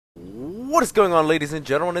What is going on, ladies and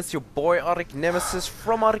gentlemen? It's your boy Artic Nemesis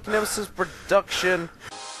from Artic Nemesis Production.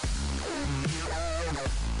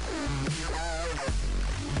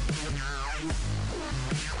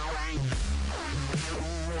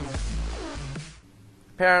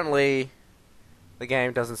 Apparently, the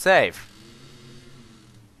game doesn't save.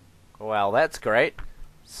 Well, that's great.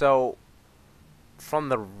 So, from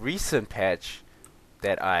the recent patch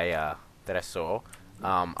that I saw,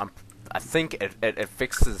 I think it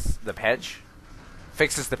fixes the patch.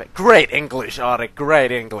 Great English, Artic.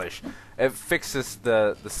 Great English. It fixes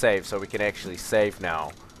the save, so we can actually save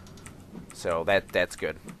now. So that's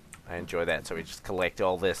good. I enjoy that. So we just collect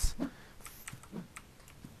all this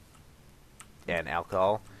and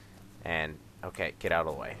alcohol, and okay, get out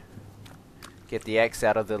of the way. Get the X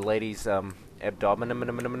out of the lady's abdomen.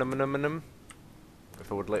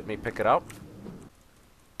 If it would let me pick it up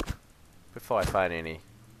before I find any.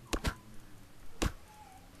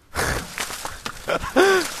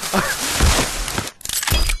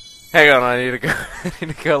 Hang on, I need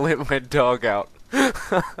to go let my dog out.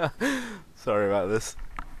 Sorry about this.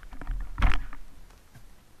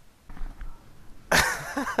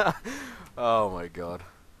 Oh my god.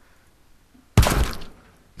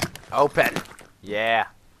 Open. Yeah.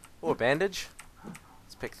 Oh, a bandage.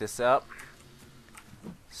 Let's pick this up.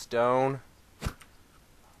 Stone.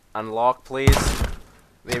 Unlock, please.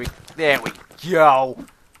 There we go.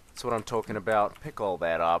 That's what I'm talking about. Pick all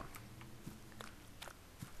that up.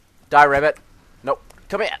 Die, rabbit. Nope.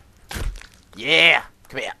 Come here. Yeah.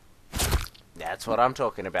 Come here. That's what I'm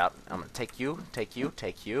talking about. I'm gonna take you. Take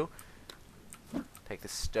the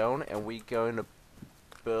stone, and we're going to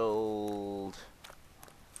build.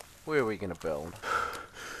 Where are we going to build?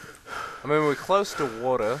 I mean, we're close to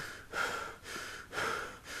water.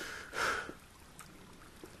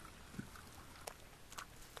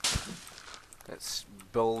 Let's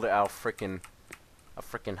build our frickin'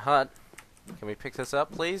 hut. Can we pick this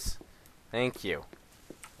up, please? Thank you.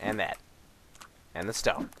 And that. And the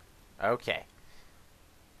stone. Okay.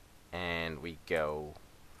 And we go.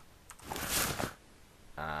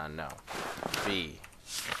 No. B.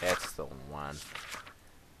 That's the one.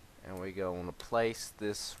 And we're going to place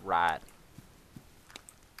this right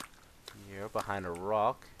here behind a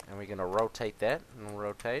rock. And we're going to rotate that. And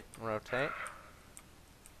rotate.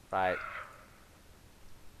 Right.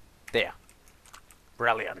 There.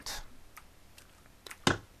 Brilliant.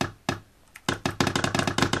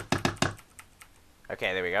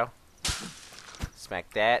 Okay, there we go.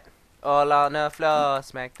 Smack that. All on the floor.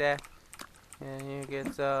 Smack that. And you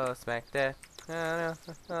get so. Smack that.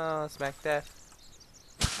 Oh, smack that.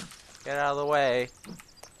 Get out of the way.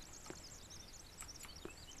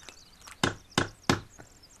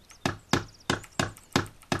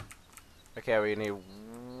 Okay, we need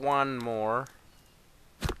one more.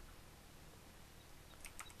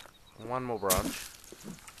 One more branch.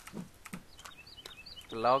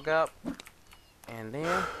 Log up. And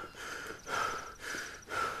then.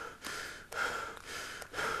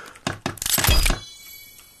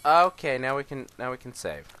 Okay, now we can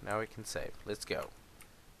save. Let's go.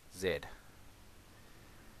 Z.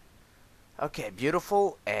 Okay,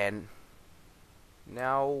 beautiful. And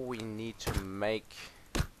now we need to make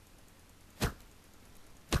a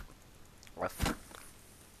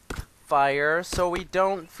fire so we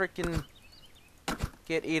don't frickin'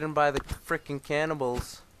 get eaten by the frickin'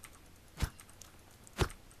 cannibals.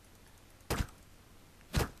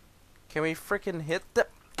 Can we frickin' hit the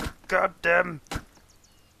goddamn?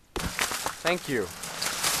 Thank you.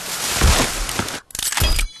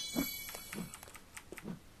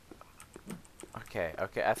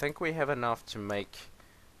 Okay, I think we have enough to make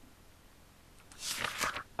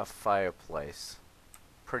a fireplace.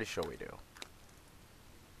 Pretty sure we do.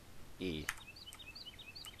 E.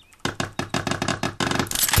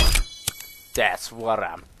 That's what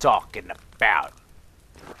I'm talking about.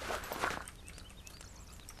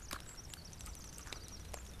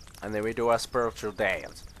 And then we do our spiritual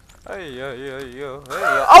dance. Hey, hey.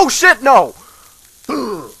 Oh shit, no!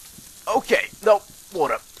 Okay, no.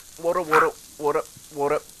 Water.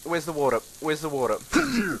 Where's the water?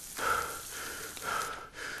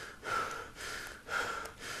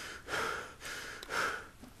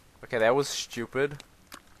 Okay, that was stupid.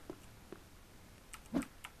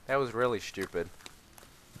 That was really stupid.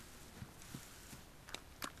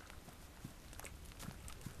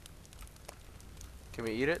 Can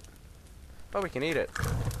we eat it? Oh, we can eat it.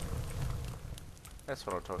 That's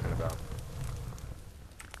what I'm talking about.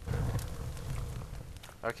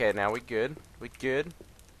 Okay, now we good.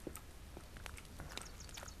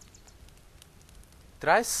 Did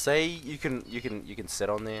I say you can sit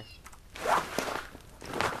on there?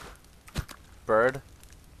 bird.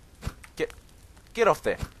 Get off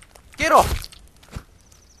there. Get off!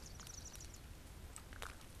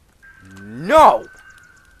 No!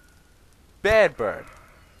 Bad bird.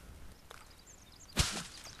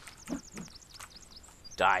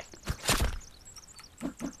 Die.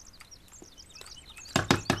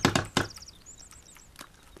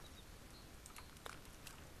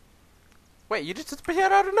 Wait, you just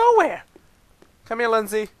appeared out of nowhere. Come here,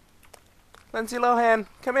 Lindsay. Lindsay Lohan,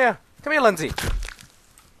 come here. Come here, Lindsay.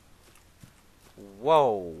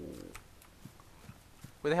 Whoa.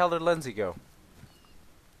 Where the hell did Lindsay go?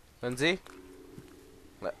 Lindsay?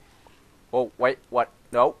 Oh, wait, what?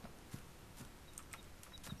 No.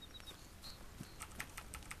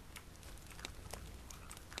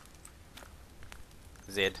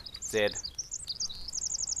 Zed.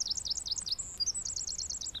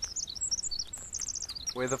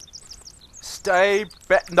 Where the... Stay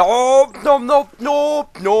back. No.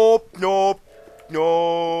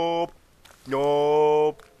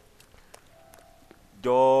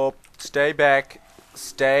 Stay back.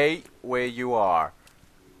 Stay where you are.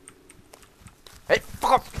 Hey,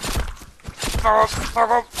 fuck off. Fuck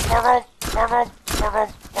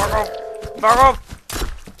off.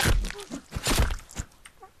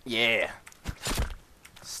 Yeah.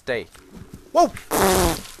 Stay. Whoa.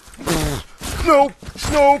 Nope.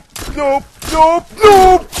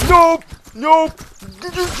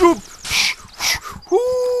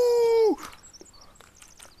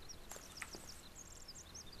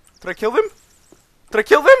 Did I kill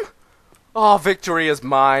them? Oh, victory is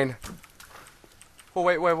mine. Oh,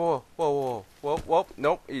 wait, whoa.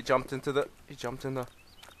 Nope, he jumped in the...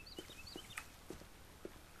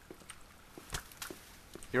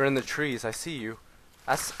 You're in the trees, I see you.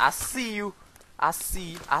 I see you. I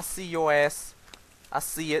see your ass. I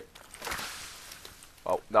see it.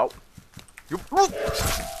 Oh, no. You...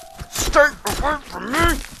 Stay away from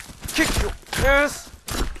me! Kick your ass!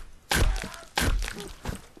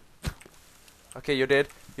 Okay, you're dead.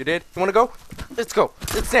 You wanna go? Let's go.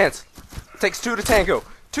 Let's dance. Takes two to tango.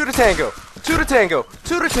 Two to tango.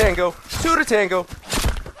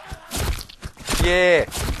 Yeah.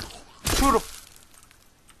 Two to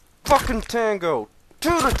fucking tango.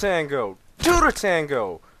 Two to tango.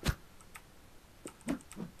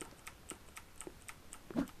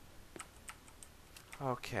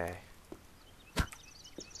 Okay.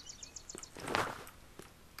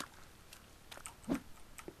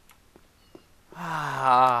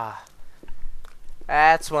 Ah,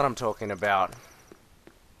 that's what I'm talking about.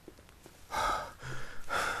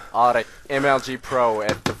 Artic MLG Pro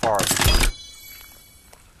at the forest.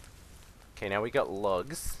 Okay, now we got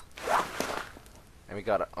lugs, and we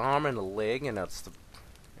got an arm and a leg, and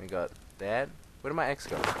we got that. Where did my X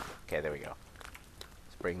go? Okay, there we go.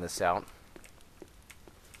 Let's bring this out.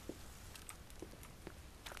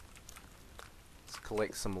 Let's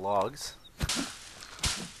collect some logs.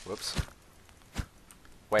 Whoops.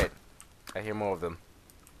 Wait, I hear more of them.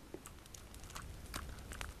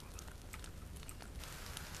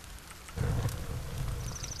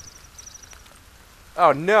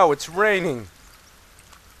 Oh no, it's raining.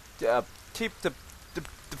 Keep the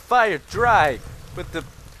fire dry, but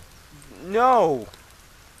no.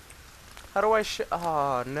 How do I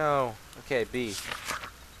oh no. Okay, B.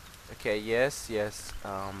 Okay, yes.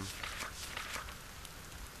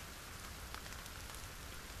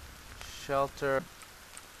 Shelter.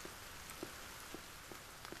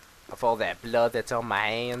 Of all that blood that's on my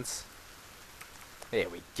hands. There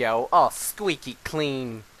we go. All squeaky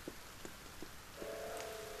clean.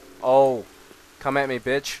 Oh. Come at me,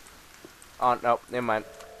 bitch. Oh, no. Never mind.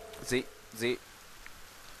 Z.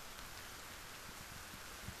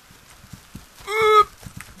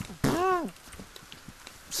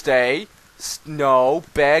 Stay. No.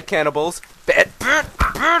 Bad cannibals. Bad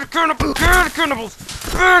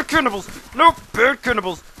cannibals. Nope. Bad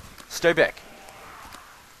cannibals. Stay back.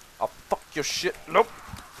 I'll fuck your shit. Nope.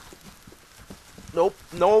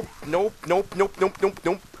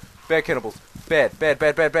 Bad cannibals. Bad.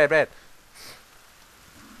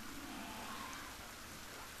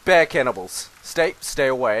 Bad cannibals. Stay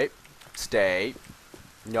away. Stay.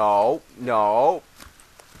 No.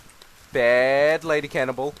 Bad lady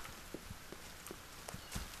cannibal.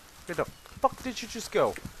 Where the fuck did you just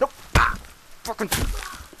go? Nope. Ah, fucking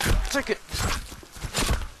take it.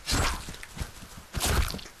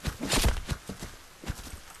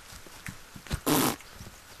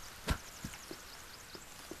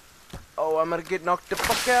 Oh, I'm gonna get knocked the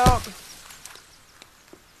fuck out.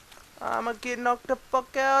 I'm gonna get knocked the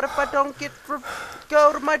fuck out if I don't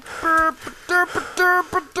go to my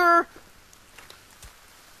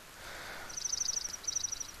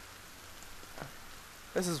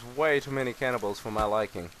This is way too many cannibals for my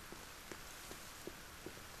liking.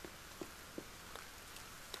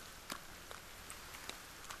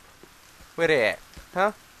 Where they at?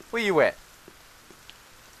 Huh? Where you at?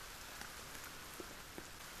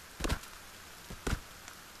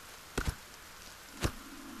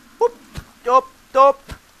 Whoop! Dop! Dop!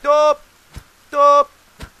 Dop! Dop!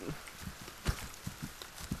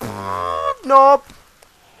 Nope!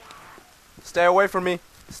 Stay away from me!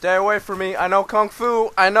 Stay away from me! I know Kung Fu!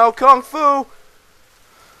 I know Kung Fu!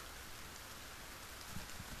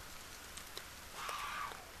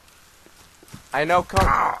 I know Kung...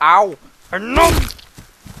 Ow! I know!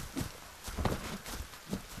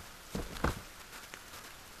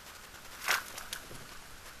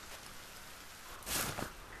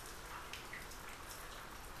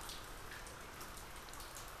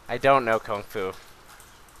 I don't know Kung Fu.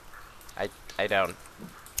 I don't.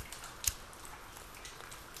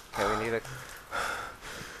 Okay, we need a...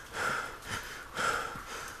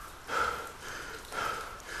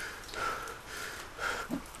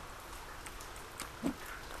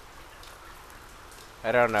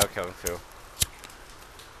 I don't know Kung Fu.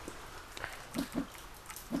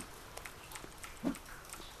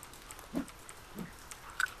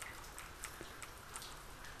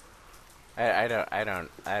 I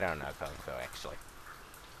don't know Kung Fu actually.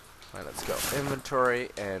 Alright, let's go. Inventory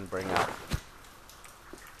and bring up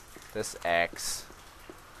this axe.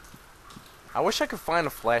 I wish I could find a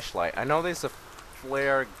flashlight. I know there's a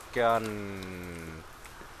flare gun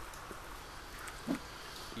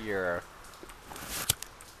here.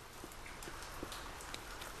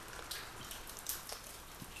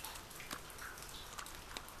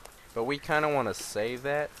 But we kind of want to save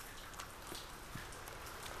that.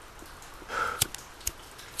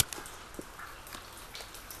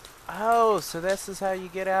 Oh, so this is how you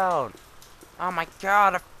get out. Oh my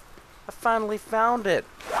god, I finally found it.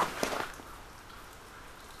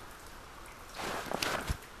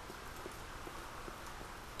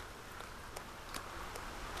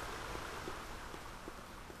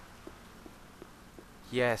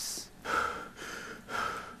 Yes.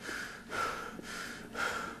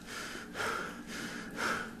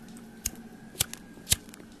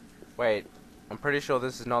 Wait, I'm pretty sure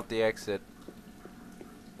this is not the exit.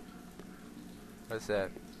 What's that?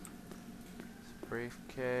 It's a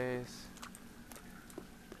briefcase.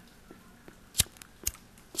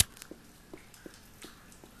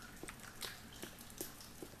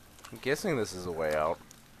 I'm guessing this is a way out.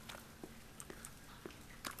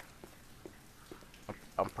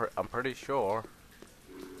 I'm pretty sure.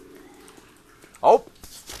 Oh!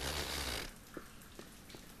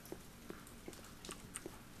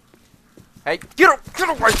 Hey, get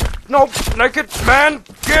away! No, naked man,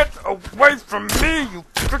 get away from me, you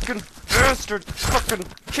frickin' bastard! Fucking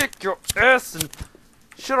kick your ass and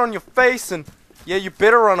shit on your face and yeah, you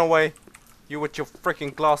better run away. You with your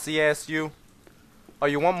frickin' glossy ass, you. Oh,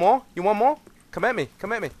 you want more? You want more? Come at me!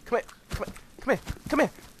 Come at me! Come here! Come here! Come here! Come here!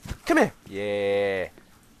 Come here! Yeah,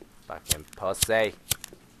 fucking pussy.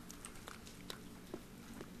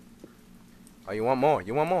 Oh, you want more?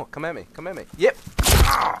 You want more? Come at me! Come at me! Yep.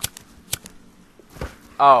 Ah!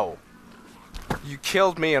 Oh. You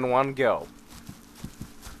killed me in one go.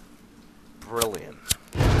 Brilliant.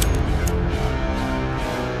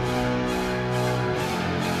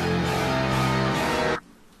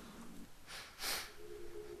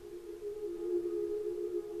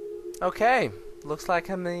 Okay. Looks like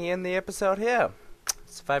I'm in the episode here.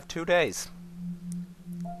 Survived 2 days.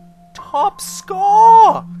 Top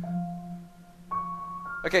score!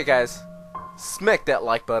 Okay, guys. Smack that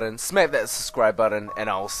like button, smack that subscribe button,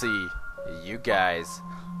 and I'll see you guys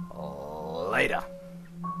later.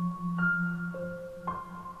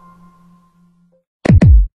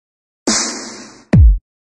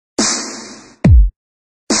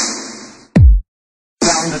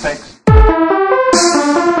 Sound effects.